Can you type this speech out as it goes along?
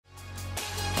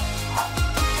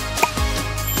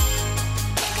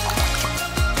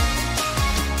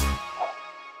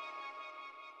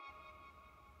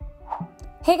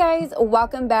Hey guys,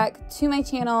 welcome back to my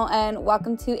channel and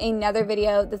welcome to another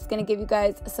video that's going to give you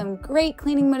guys some great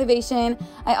cleaning motivation.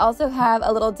 I also have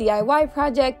a little DIY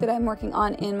project that I'm working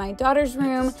on in my daughter's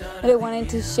room that I wanted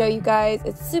to show you guys.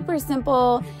 It's super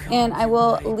simple and I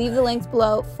will leave the links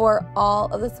below for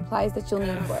all of the supplies that you'll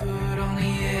need for it.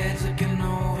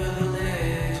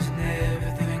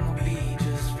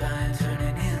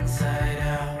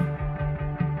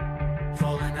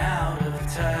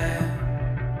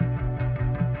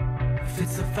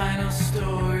 It's the final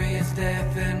story, it's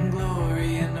death and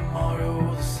glory, and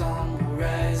tomorrow the sun will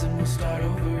rise and we'll start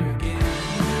over again.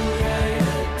 We'll write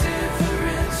a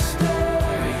different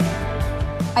story.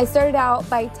 I started out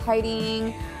by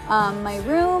tidying my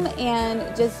room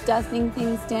and just dusting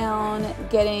things down,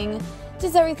 getting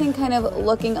just everything kind of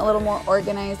looking a little more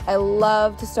organized. I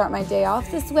love to start my day off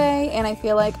this way, and I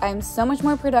feel like I'm so much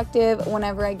more productive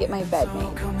whenever I get my bed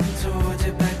made.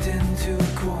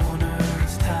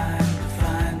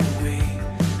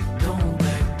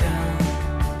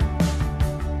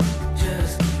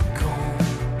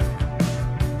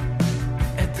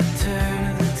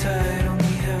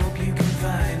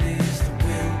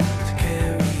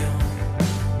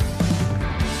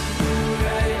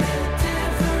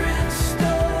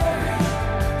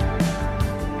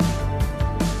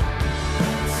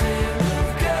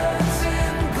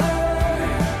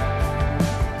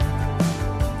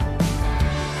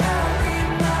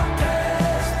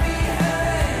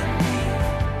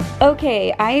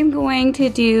 Okay, I am going to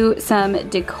do some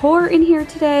decor in here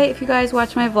today. If you guys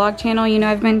watch my vlog channel, you know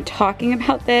I've been talking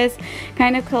about this,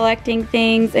 kind of collecting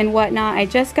things and whatnot. I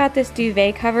just got this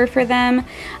duvet cover for them,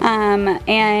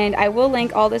 and I will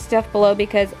link all this stuff below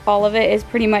because all of it is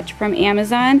pretty much from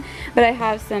Amazon. But I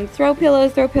have some throw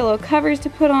pillow covers to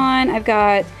put on. I've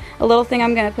got a little thing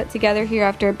I'm gonna put together here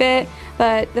after a bit.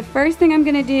 But the first thing I'm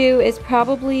gonna do is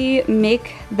probably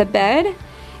make the bed.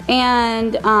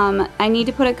 And I need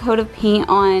to put a coat of paint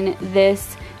on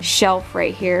this shelf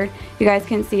right here. You guys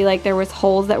can see like there was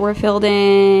holes that were filled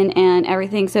in and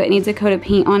everything, so it needs a coat of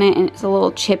paint on it and it's a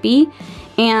little chippy.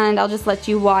 And I'll just let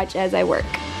you watch as I work.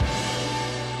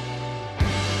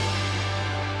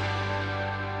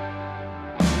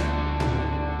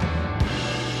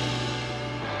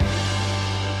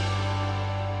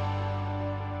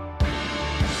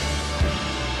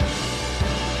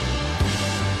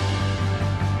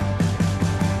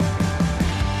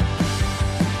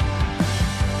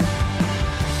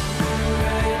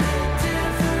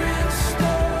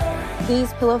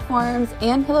 These pillow forms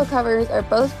and pillow covers are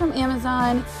both from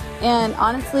Amazon, and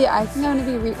honestly I think I'm going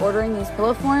to be reordering these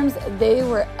pillow forms. They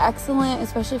were excellent,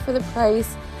 especially for the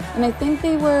price, and I think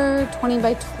they were 20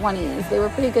 by 20s. They were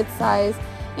pretty good size,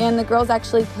 and the girls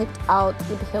actually picked out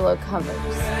the pillow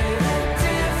covers.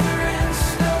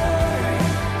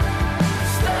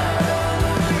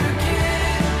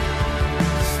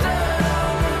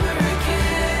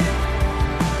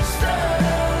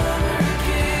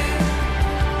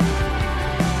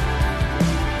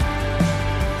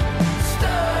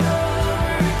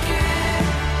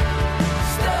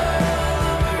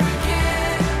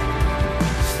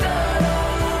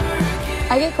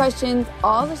 I get questions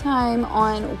all the time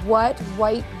on what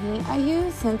white paint I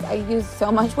use, since I use so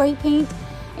much white paint,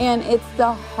 and it's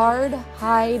the Hard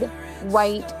Hide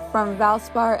White from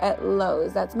Valspar at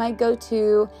Lowe's. That's my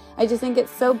go-to. I just think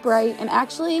it's so bright, and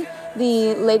actually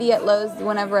the lady at Lowe's,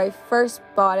 whenever I first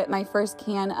bought it, my first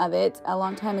can of it a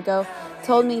long time ago,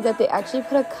 told me that they actually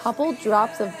put a couple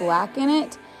drops of black in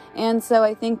it, and so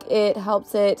I think it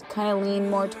helps it kind of lean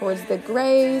more towards the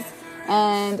grays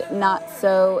and not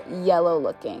so yellow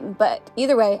looking. But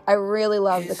either way, I really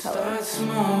love the color.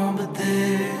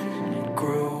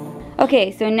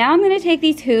 Okay, so now I'm going to take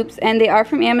these hoops, and they are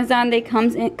from Amazon. They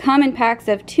come in packs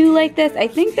of 2 like this. I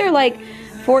think they're like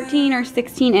 14 or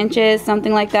 16 inches,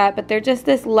 something like that, but they're just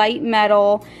this light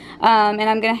metal, and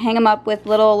I'm going to hang them up with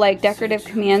little like decorative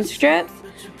command strips.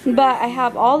 But I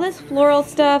have all this floral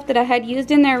stuff that I had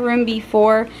used in their room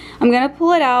before. I'm going to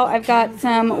pull it out. I've got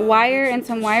some wire and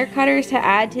some wire cutters to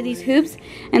add to these hoops,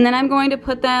 and then I'm going to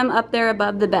put them up there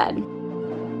above the bed.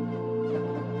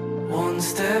 One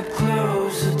step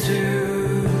closer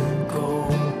to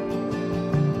goal.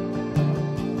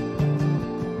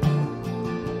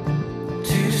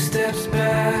 2 steps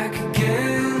back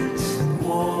against the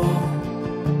wall.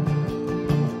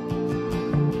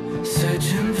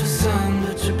 Searching for sun,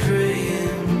 but you're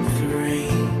praying for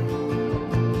rain.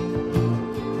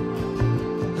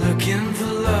 Looking for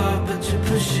love, but you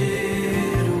push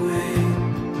it away.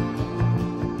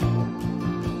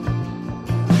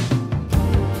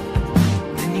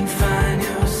 Then you find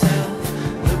yourself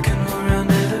looking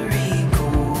around every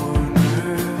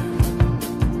corner.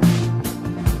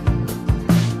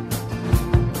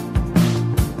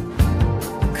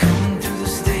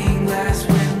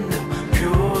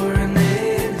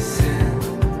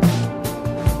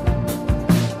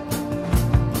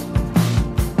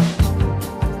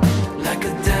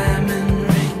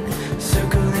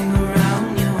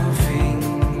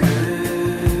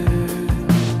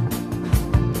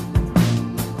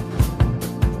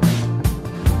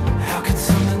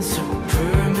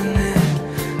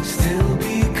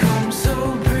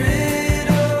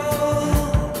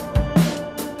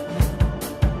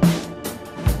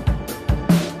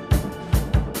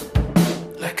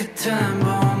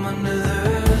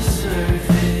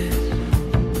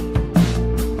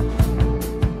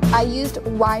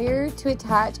 wire to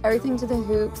attach everything to the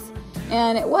hoops,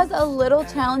 and it was a little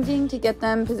challenging to get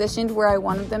them positioned where I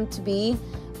wanted them to be,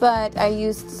 but I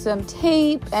used some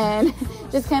tape and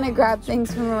just kind of grabbed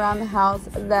things from around the house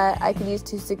that I could use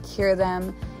to secure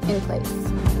them in place.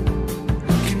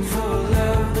 Looking for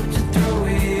love, but to throw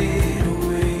it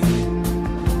away.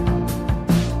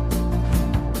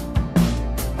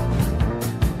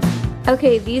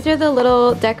 Okay, these are the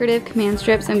little decorative command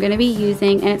strips I'm going to be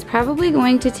using, and it's probably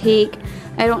going to take,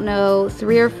 I don't know,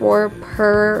 3 or 4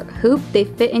 per hoop. They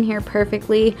fit in here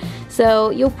perfectly, so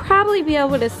you'll probably be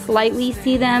able to slightly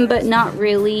see them, but not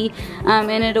really,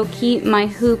 and it'll keep my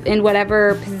hoop in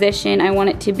whatever position I want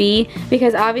it to be,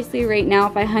 because obviously right now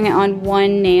if I hung it on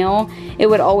one nail, it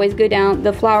would always go down,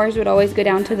 the flowers would always go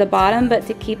down to the bottom, but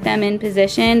to keep them in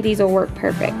position, these will work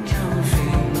perfect.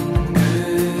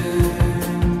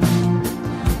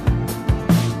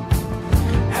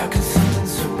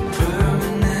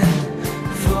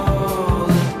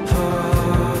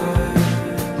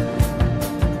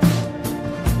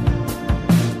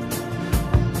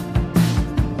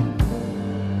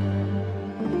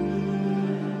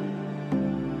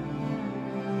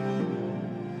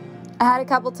 I had a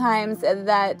couple times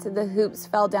that the hoops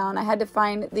fell down. I had to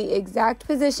find the exact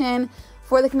position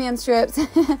for the command strips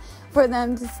for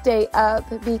them to stay up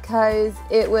because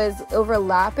it was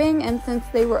overlapping, and since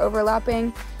they were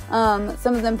overlapping,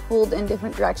 some of them pulled in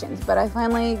different directions. But I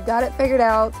finally got it figured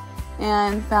out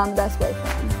and found the best way for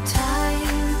them.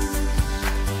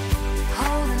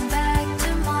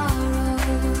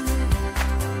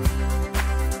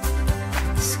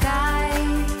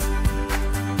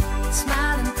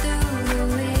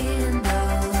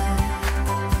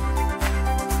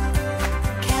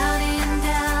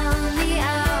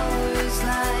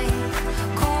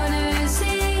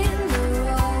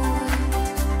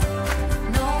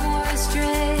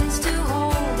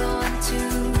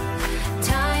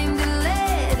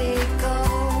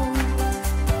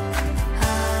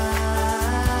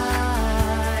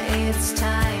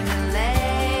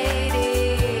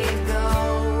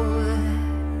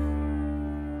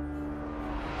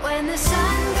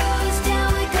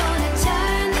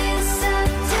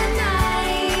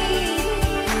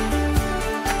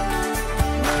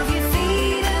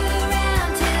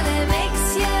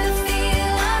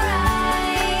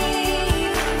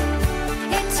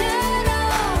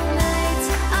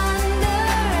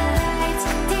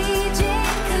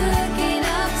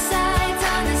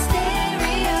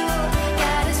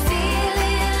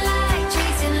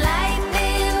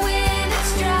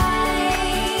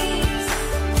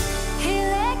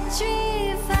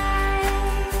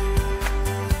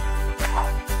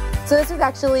 So this was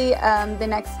actually the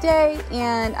next day,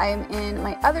 and I'm in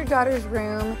my other daughter's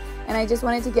room, and I just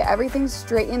wanted to get everything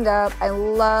straightened up. I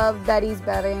love Betty's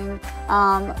bedding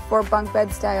for bunk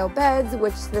bed style beds,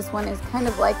 which this one is kind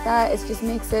of like that. It just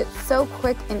makes it so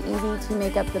quick and easy to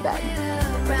make up the bed.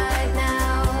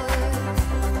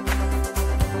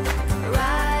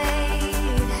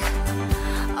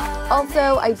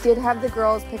 Also, I did have the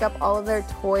girls pick up all of their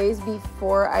toys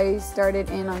before I started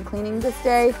in on cleaning this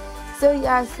day. So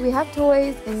yes, we have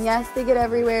toys, and yes, they get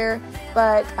everywhere,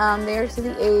 but they are to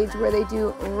the age where they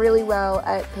do really well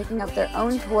at picking up their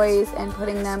own toys and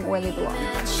putting them where they belong.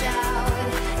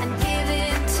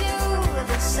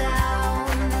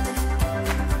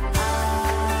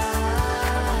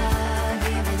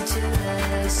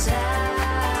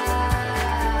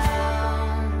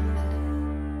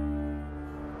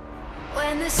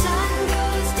 When the sun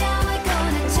goes down, we're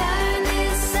gonna turn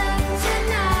this up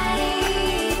tonight.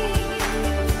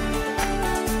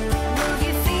 Move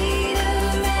your feet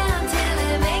around till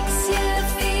it makes you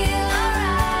feel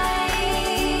alright.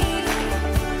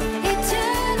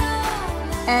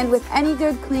 Eternal. And with any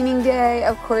good cleaning day,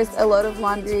 of course, a load of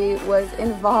laundry was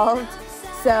involved.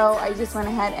 So I just went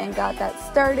ahead and got that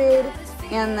started.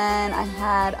 And then I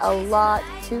had a lot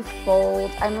to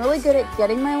fold. I'm really good at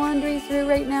getting my laundry through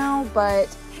right now,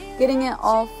 but getting it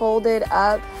all folded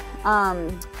up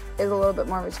is a little bit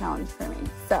more of a challenge for me.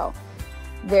 So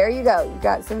there you go. You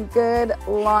got some good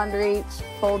laundry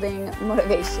folding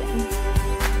motivation.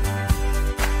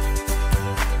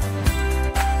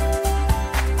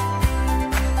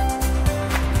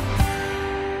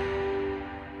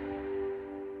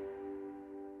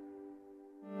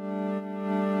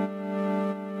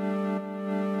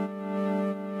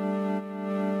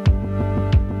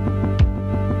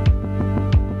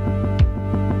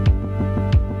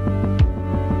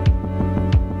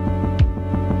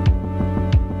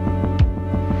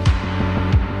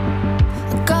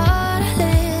 Got a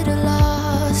little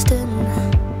lost.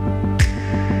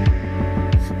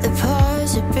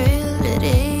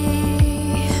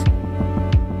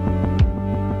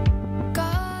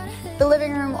 The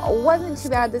living room wasn't too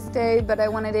bad this day, but I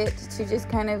wanted it to just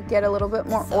kind of get a little bit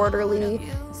more orderly.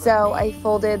 So I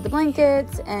folded the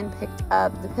blankets and picked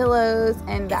up the pillows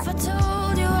and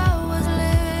vacuumed.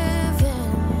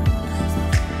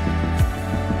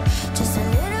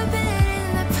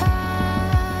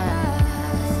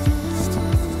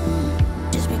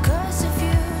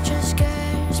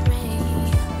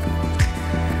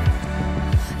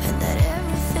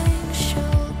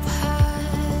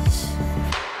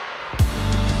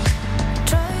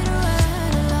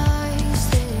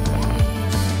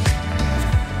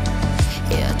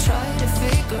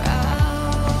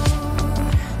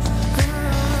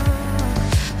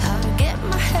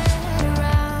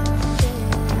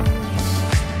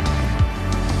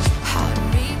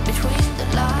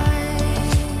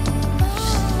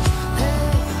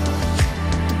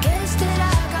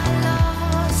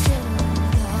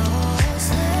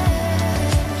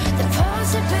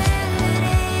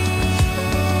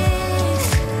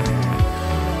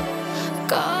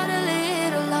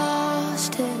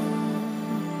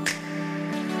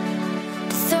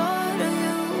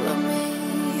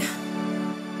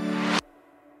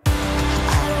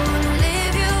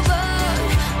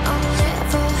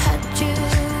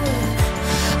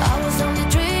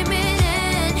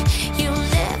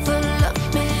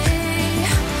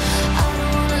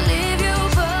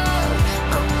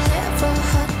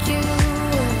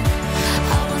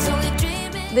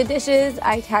 The dishes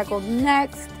I tackled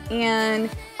next,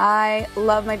 and I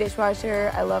love my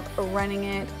dishwasher. I love running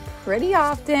it pretty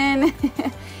often.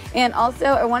 And also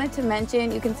I wanted to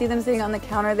mention, you can see them sitting on the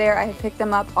counter there. I picked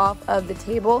them up off of the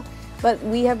table, but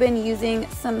we have been using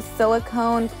some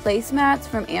silicone placemats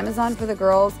from Amazon for the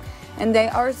girls, and they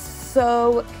are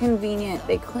so convenient.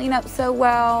 They clean up so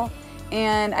well,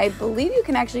 and I believe you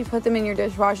can actually put them in your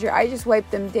dishwasher. I just wipe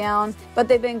them down, but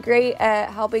they've been great at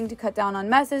helping to cut down on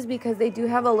messes because they do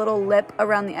have a little lip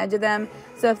around the edge of them.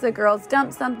 So if the girls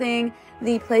dump something,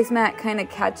 the placemat kind of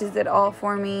catches it all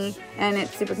for me, and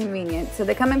it's super convenient. So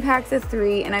they come in packs of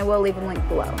 3, and I will leave a link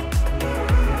below.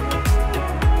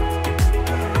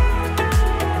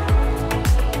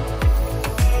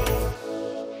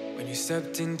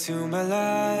 Stepped into my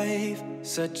life,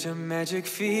 such a magic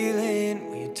feeling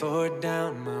when you tore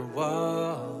down my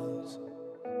walls.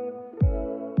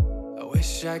 I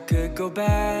wish I could go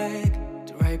back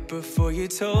to right before you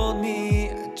told me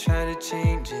I'd try to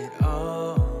change it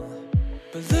all.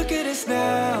 But look at us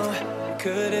now, we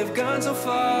could have gone so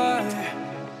far.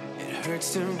 It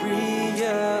hurts to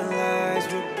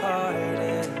realize we're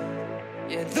parted.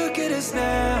 Yeah, look at us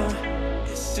now,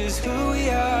 this is who we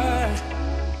are.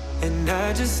 And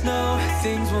I just know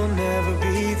things will never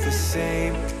be the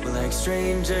same. We're like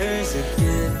strangers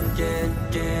again.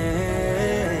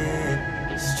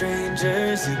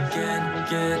 Strangers again.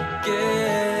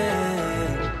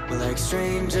 We're like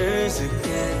strangers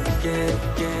again.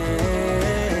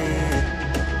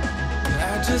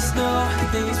 I just know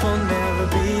things will never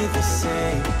be the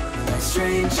same. We're like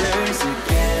strangers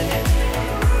again.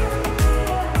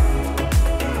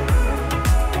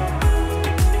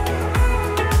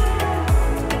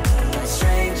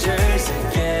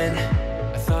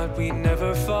 We'd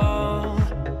never fall,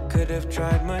 could have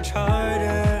tried much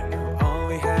harder. Now all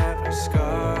we have are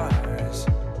scars.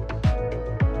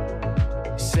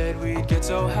 You said we'd get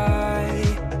so high,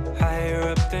 higher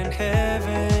up than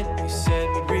heaven. You said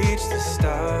we'd reach the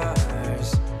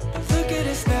stars. But look at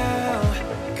us now,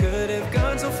 we could have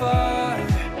gone so far.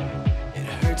 It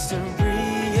hurts to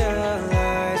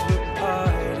realize we're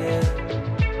parted.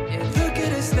 Yeah, look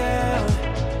at us now,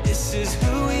 this is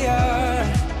who we are.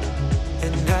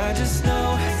 I just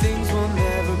know things will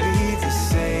never be the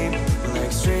same. We're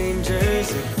like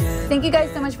strangers again. Thank you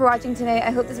guys so much for watching today. I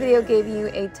hope this video gave you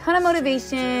a ton of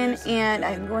motivation, and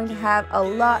I'm going to have a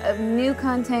lot of new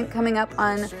content coming up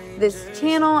on this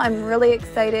channel. I'm really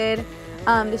excited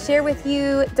to share with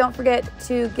you. Don't forget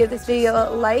to give this video a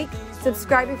like,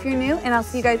 subscribe if you're new, and I'll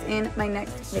see you guys in my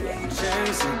next video.